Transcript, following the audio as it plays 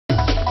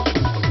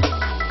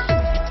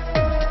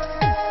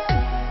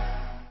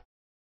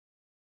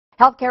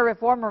Healthcare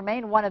reform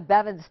remained one of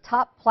Bevin's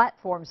top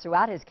platforms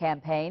throughout his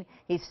campaign.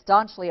 He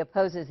staunchly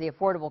opposes the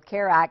Affordable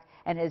Care Act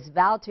and has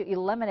vowed to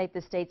eliminate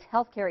the state's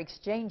healthcare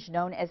exchange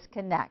known as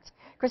Connect.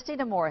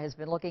 Christina Moore has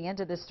been looking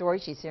into this story.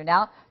 She's here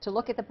now to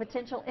look at the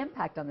potential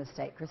impact on the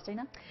state.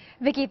 Christina?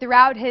 Vicki,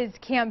 throughout his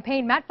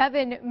campaign, Matt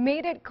Bevin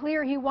made it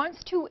clear he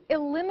wants to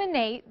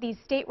eliminate the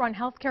state-run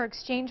healthcare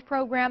exchange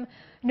program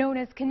known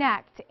as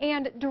Connect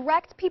and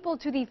direct people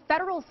to the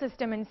federal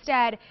system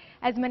instead,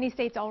 as many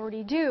states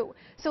already do.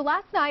 So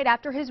last night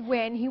after his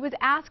win, he was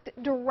asked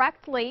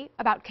directly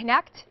about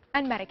Connect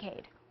and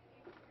Medicaid.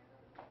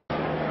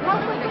 How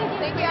quickly do you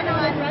think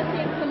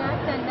addressing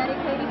Connect and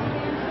Medicaid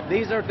exchange?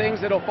 These are things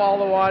that will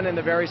follow on in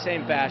the very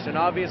same fashion.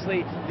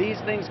 Obviously,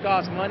 these things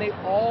cost money.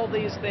 All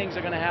these things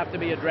are going to have to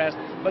be addressed.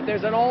 But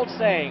there's an old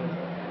saying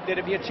that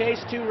if you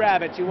chase two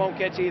rabbits, you won't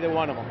catch either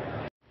one of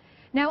them.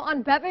 Now,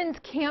 on Bevin's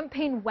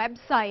campaign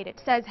website,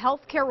 it says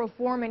healthcare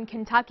reform in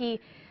Kentucky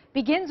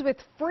begins with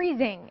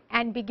freezing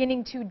and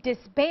beginning to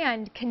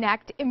disband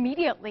Connect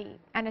immediately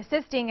and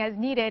assisting as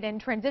needed in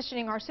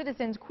transitioning our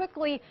citizens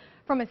quickly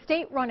from a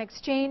state-run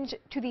exchange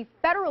to the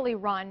federally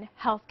run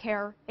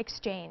healthcare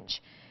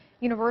exchange.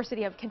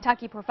 University of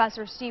Kentucky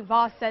professor Steve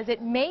Voss says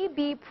it may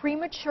be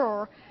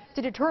premature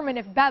to determine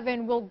if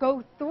Bevin will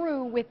go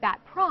through with that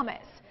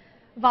promise.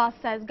 Voss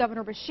says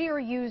Governor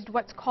Beshear used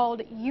what's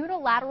called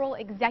unilateral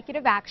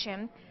executive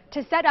action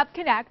to set up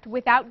Connect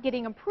without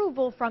getting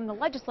approval from the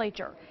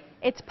legislature.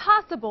 It's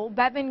possible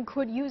Bevin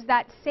could use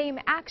that same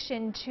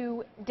action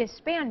to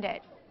disband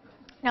it.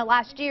 Now,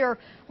 last year,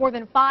 more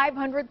than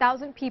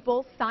 500,000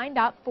 people signed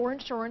up for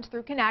insurance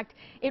through Connect.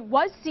 It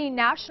was seen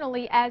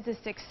nationally as a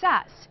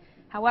success.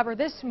 However,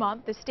 this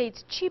month, the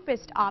state's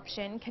cheapest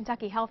option,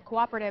 Kentucky Health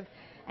Cooperative,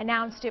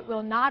 announced it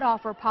will not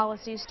offer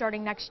policies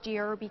starting next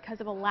year because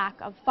of a lack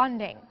of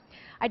funding.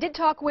 I did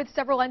talk with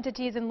several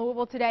entities in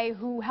Louisville today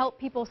who help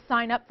people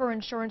sign up for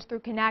insurance through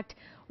Connect.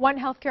 One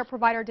healthcare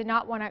provider did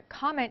not want to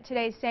comment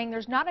today, saying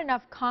there's not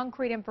enough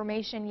concrete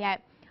information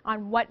yet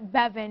on what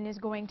Bevin is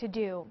going to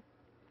do.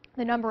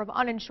 The number of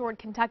uninsured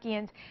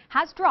Kentuckians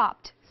has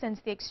dropped since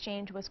the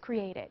exchange was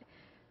created.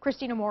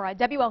 Christina Moore,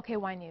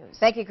 WLKY News.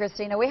 Thank you,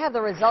 Christina. We have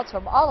the results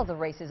from all of the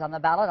races on the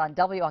ballot on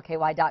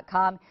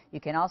WLKY.com. You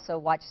can also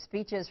watch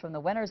speeches from the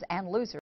winners and losers.